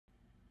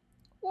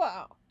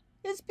Wow,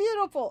 it's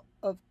beautiful.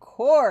 Of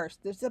course,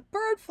 there's a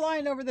bird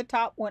flying over the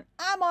top when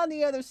I'm on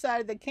the other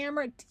side of the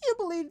camera. Do you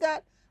believe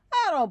that?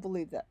 I don't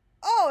believe that.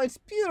 Oh, it's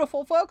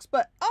beautiful, folks,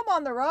 but I'm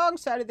on the wrong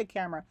side of the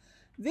camera.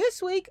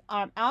 This week,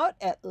 I'm out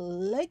at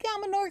Lake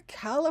Almanor,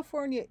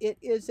 California. It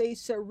is a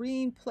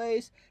serene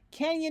place.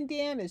 Canyon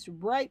Dam is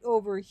right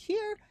over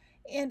here,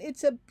 and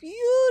it's a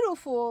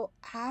beautiful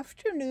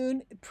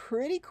afternoon.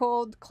 Pretty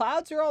cold.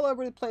 Clouds are all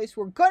over the place.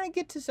 We're going to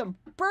get to some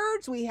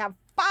birds. We have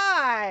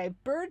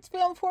 5 birds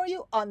filmed for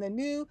you on the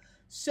new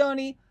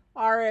Sony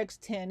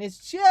RX10.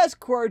 It's just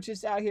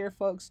gorgeous out here,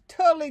 folks.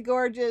 Totally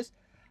gorgeous.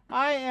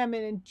 I am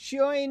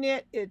enjoying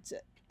it. It's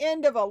the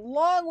end of a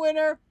long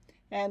winter,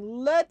 and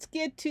let's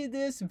get to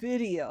this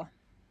video.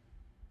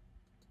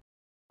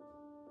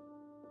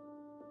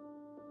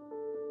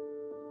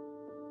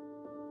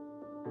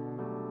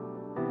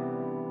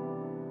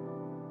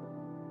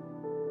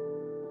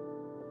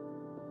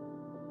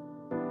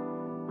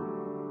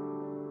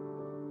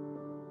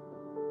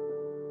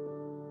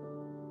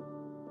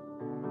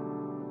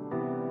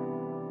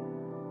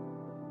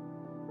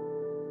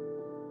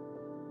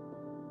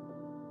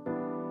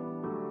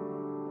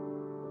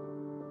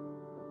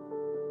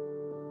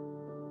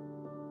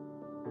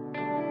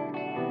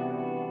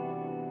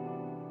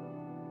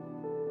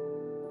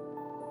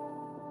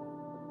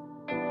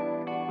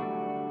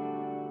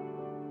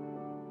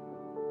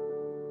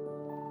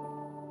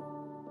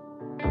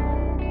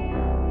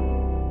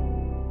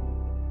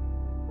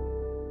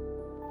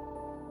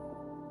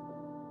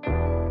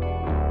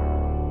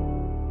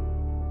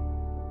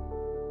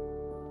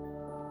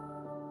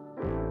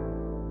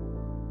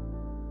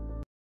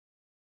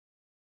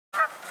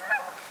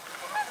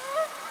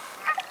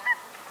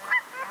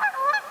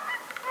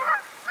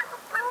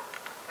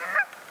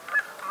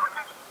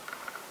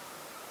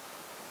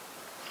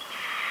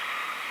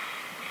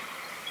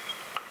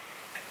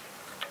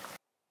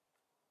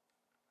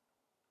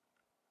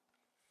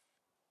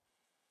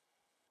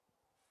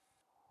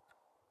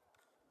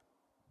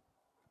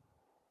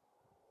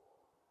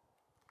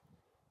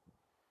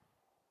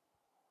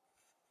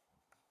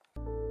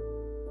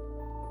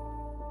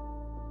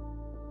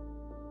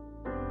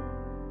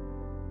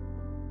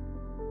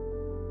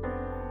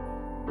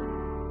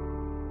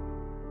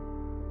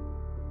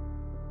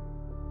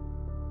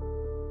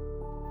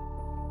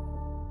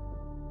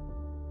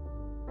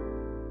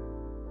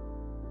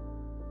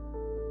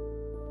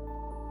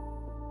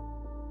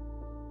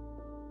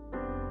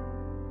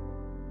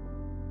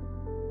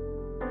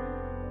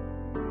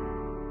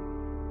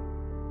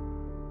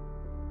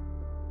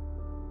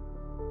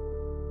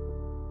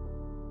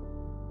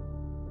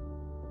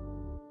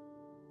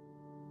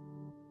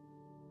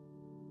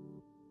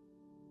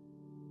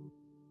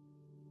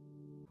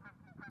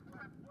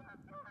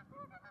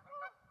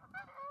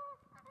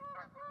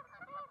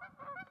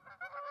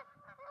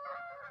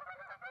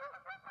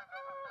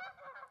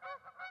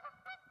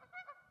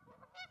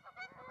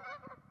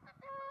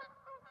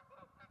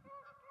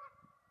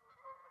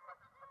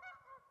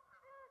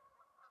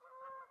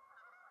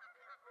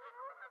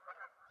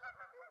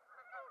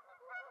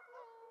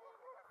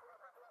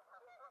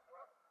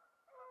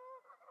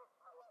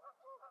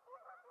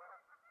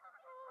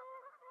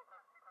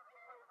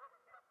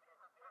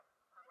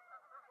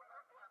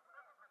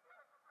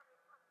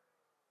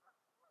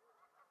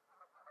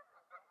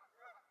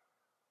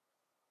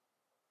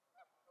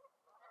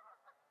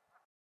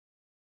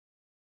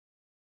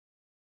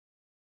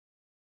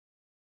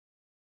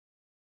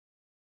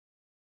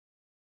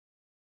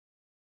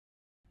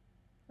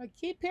 I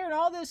keep hearing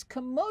all this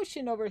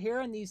commotion over here,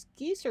 and these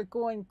geese are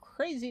going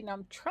crazy, and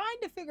I'm trying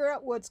to figure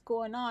out what's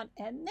going on.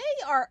 And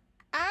they are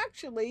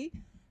actually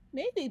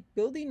maybe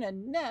building a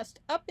nest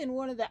up in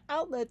one of the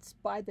outlets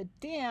by the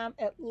dam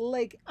at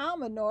Lake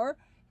Almanor.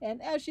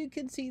 And as you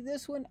can see,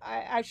 this one, I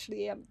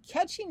actually am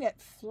catching it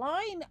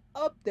flying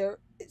up there.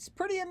 It's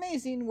pretty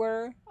amazing,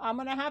 where I'm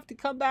going to have to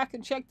come back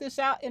and check this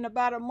out in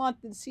about a month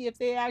and see if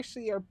they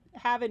actually are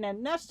having a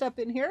nest up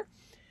in here.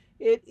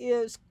 It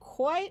is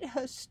quite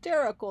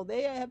hysterical.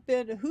 They have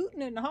been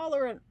hooting and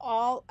hollering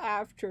all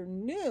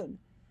afternoon.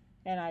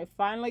 And I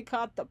finally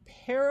caught the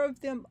pair of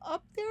them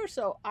up there,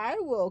 so I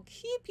will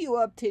keep you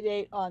up to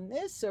date on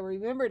this. So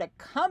remember to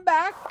come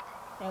back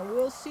and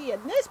we'll see.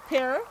 And this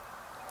pair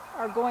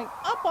are going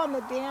up on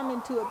the dam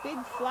into a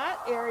big flat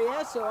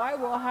area, so I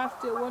will have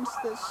to, once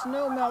the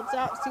snow melts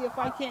out, see if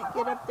I can't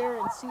get up there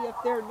and see if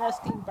they're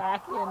nesting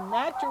back in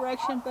that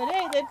direction. But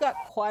hey, they've got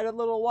quite a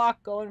little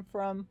walk going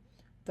from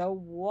the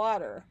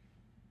water.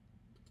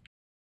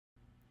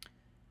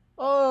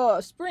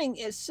 Oh, spring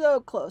is so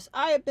close.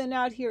 I have been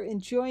out here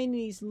enjoying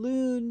these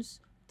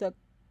loons, the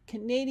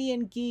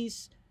Canadian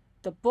geese,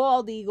 the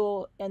bald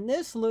eagle, and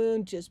this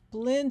loon just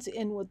blends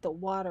in with the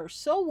water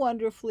so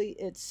wonderfully.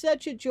 It's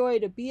such a joy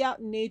to be out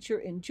in nature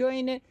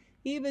enjoying it.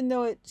 Even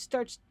though it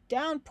starts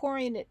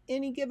downpouring at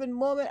any given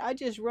moment, I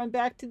just run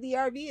back to the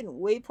RV and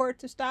wait for it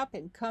to stop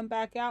and come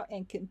back out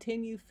and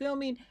continue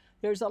filming.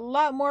 There's a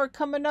lot more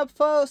coming up,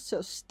 folks,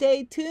 so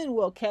stay tuned.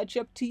 We'll catch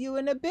up to you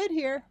in a bit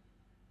here.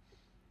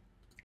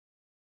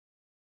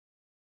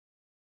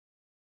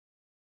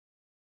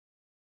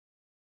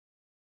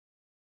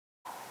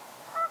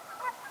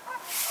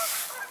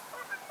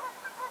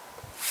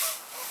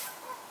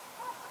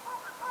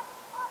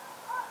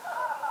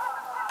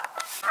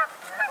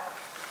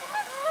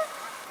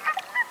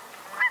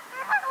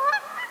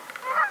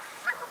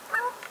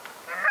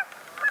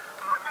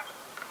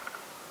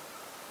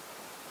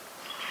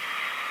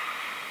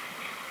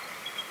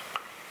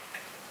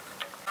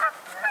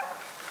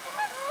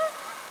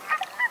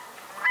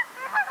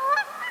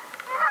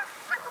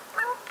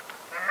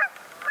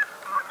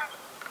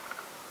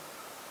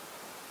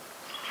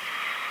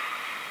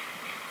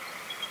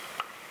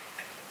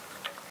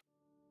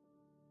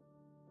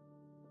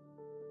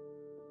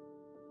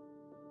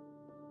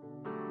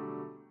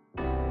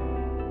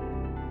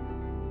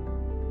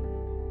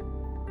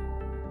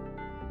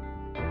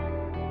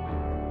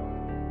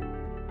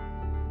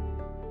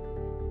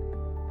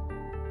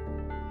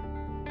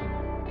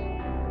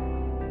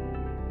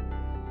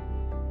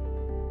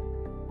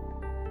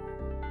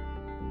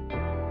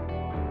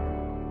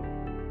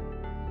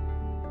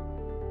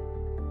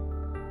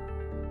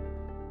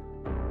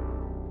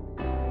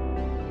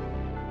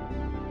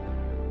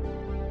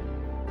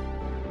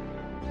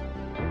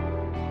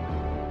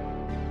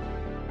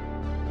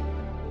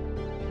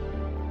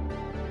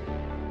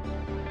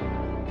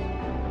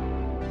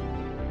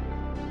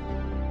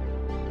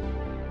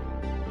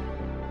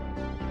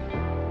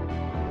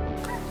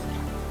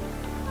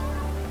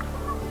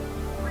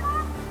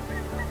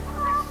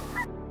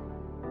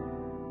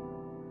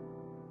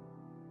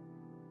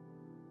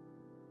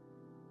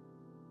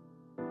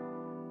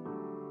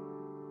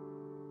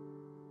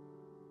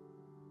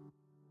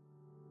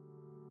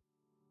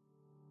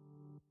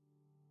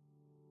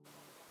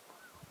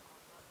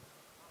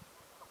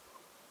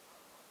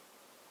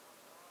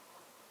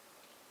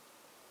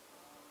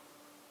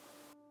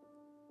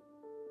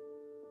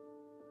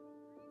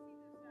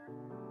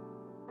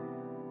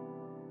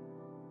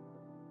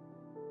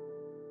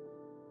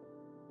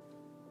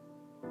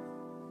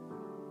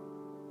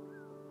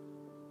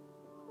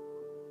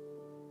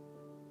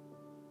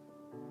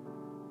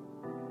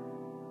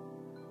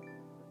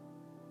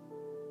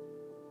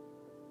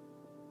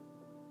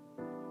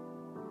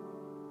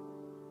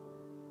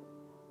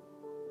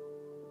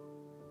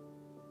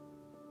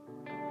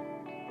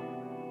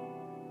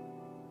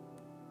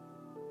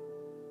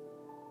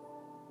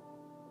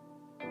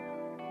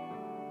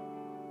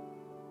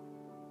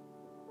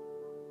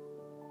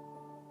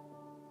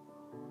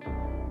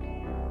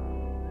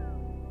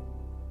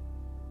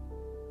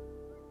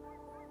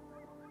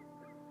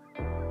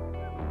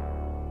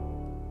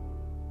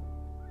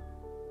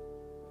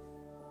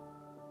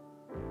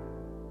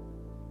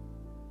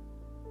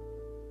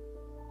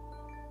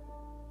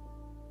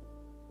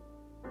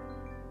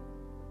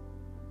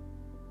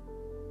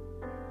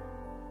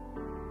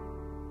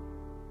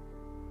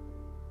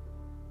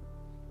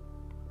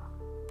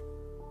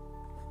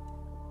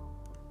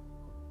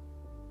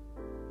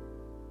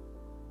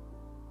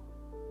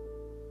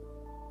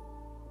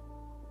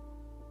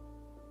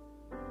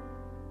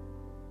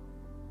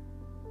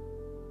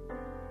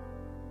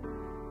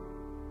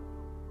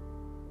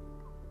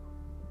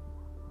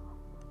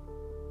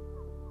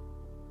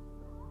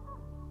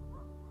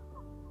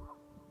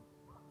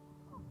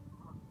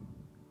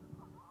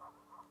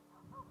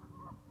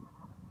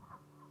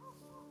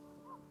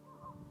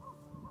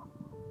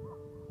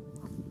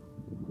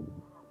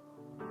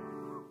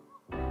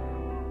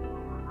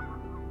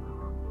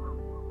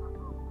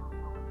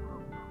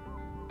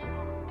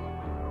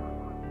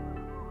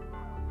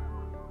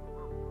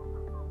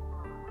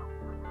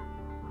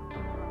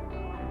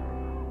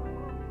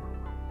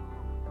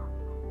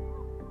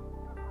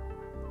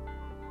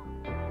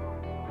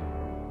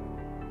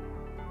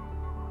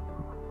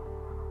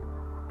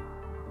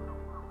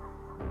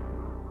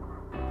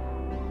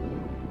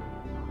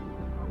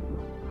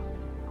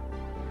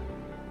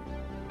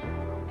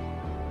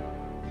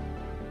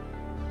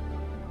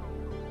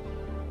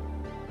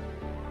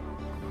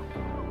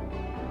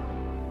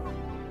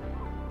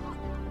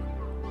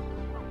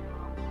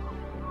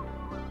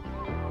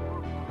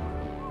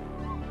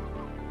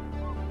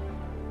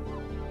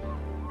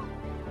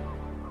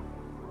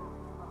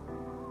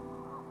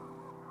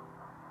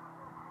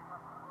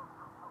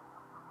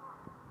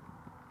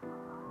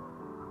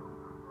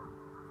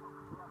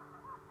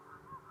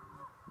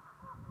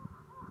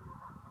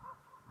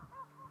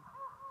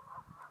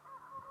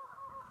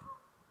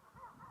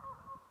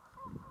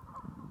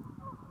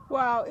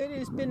 Wow, it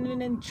has been an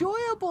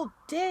enjoyable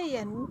day,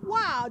 and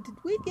wow, did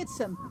we get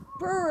some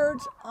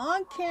birds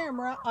on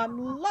camera.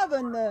 I'm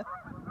loving the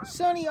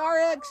Sony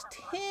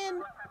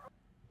RX10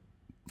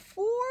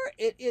 4.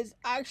 It is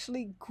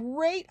actually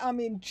great.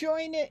 I'm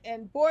enjoying it,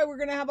 and boy, we're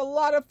gonna have a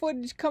lot of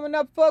footage coming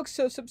up, folks.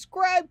 So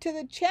subscribe to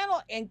the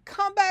channel and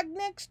come back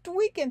next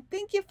week, and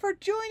thank you for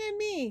joining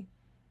me.